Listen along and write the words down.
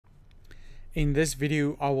In this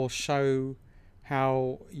video I will show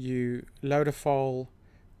how you load a file,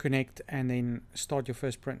 connect, and then start your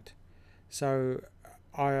first print. So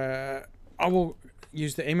I will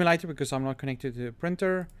use the emulator because I'm not connected to the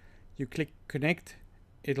printer. You click connect,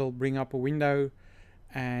 it'll bring up a window,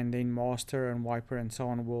 and then master and wiper and so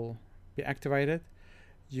on will be activated.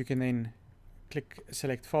 You can then click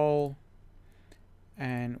select file,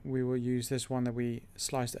 and we will use this one that we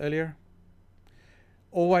sliced earlier.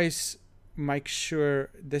 Always make sure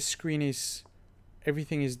this screen is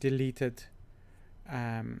everything is deleted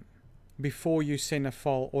before you send a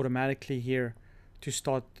file automatically here to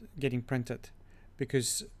start getting printed,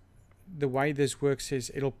 because the way this works is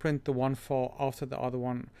it'll print the one file after the other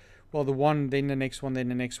one, well, the one, then the next one, then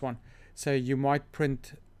the next one. So you might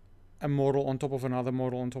print a model on top of another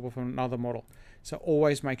model on top of another model. So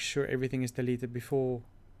always make sure everything is deleted before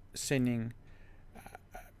sending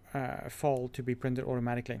a file to be printed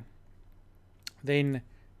automatically. Then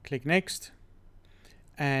click next,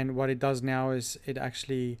 and what it does now is it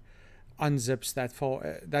actually unzips that file.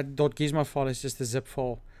 That .gizmo file is just a zip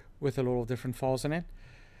file with a lot of different files in it.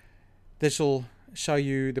 This will show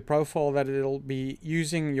you the profile that it'll be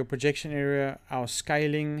using, your projection area, our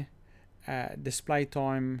scaling, display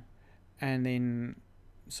time, and then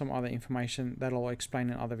some other information that I'll explain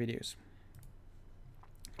in other videos.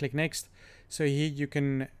 Click next. So here you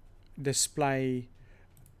can display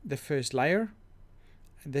the first layer.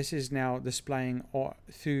 This is now displaying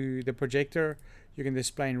through the projector. You can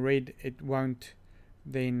display in red. It won't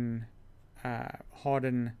then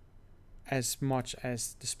harden as much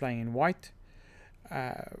as displaying in white.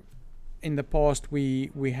 In the past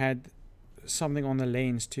we had something on the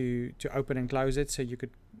lens to open and close it, so you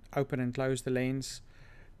could open and close the lens.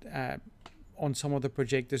 On some of the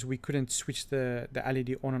projectors we couldn't switch the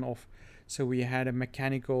LED on and off, so we had a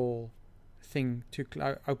mechanical thing to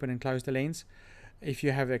open and close the lens. If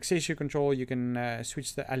you have accessory control, you can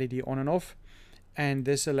switch the LED on and off, and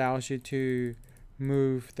this allows you to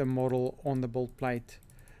move the model on the build plate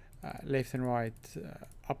left and right,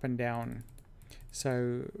 up and down.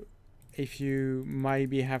 So if you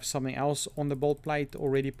maybe have something else on the build plate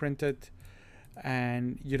already printed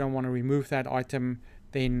and you don't want to remove that item,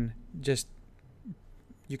 then just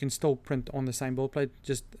you can still print on the same build plate,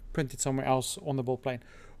 just print it somewhere else on the build plate.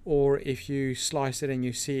 Or if you slice it and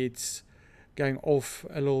you see it's going off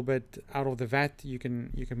a little bit out of the vat, you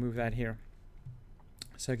can move that here.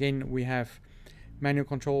 So again, we have manual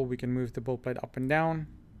control. We can move the build plate up and down,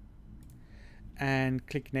 and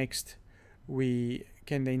click next. We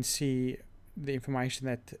can then see the information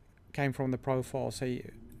that came from the profile. So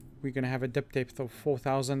we're going to have a dip depth of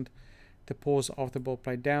 4000, the pause of the build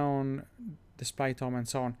plate down, display time, and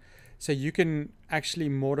so on. So you can actually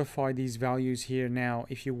modify these values here now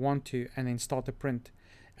if you want to, and then start the print,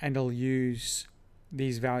 and it'll use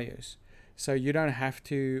these values. So you don't have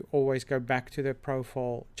to always go back to the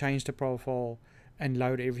profile, change the profile, and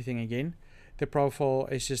load everything again. The profile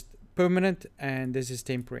is just permanent, and this is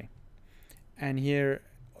temporary. And here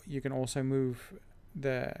you can also move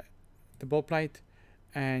the build plate,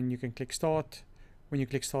 and you can click start. When you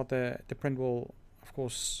click start, the print will of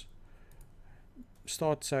course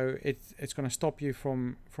start, so it's going to stop you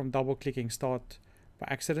from double clicking start by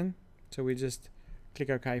accident. So we just click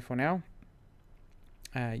OK for now.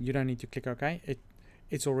 You don't need to click OK,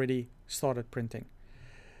 it's already started printing.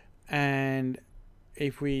 And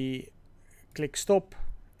if we click stop,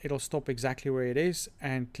 it'll stop exactly where it is,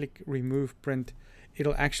 and click remove print,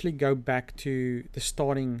 it'll actually go back to the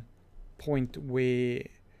starting point where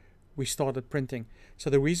we started printing. So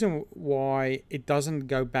the reason why it doesn't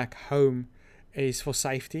go back home is for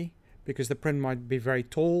safety, because the print might be very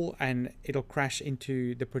tall and it'll crash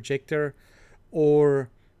into the projector, or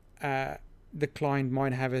the client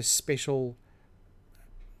might have a special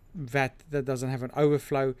vat that doesn't have an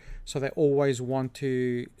overflow, so they always want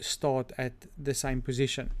to start at the same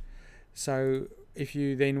position. So if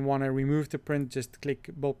you then want to remove the print, just click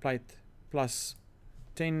build plate plus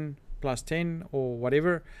 10 or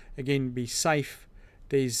whatever. Again, be safe.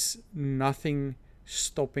 There's nothing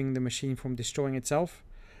stopping the machine from destroying itself,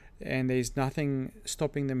 and there's nothing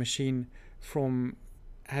stopping the machine from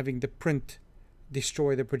having the print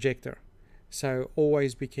destroy the projector. So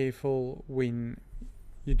always be careful when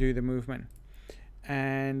you do the movement.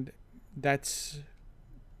 And that's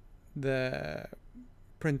the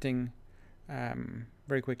printing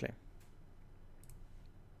very quickly.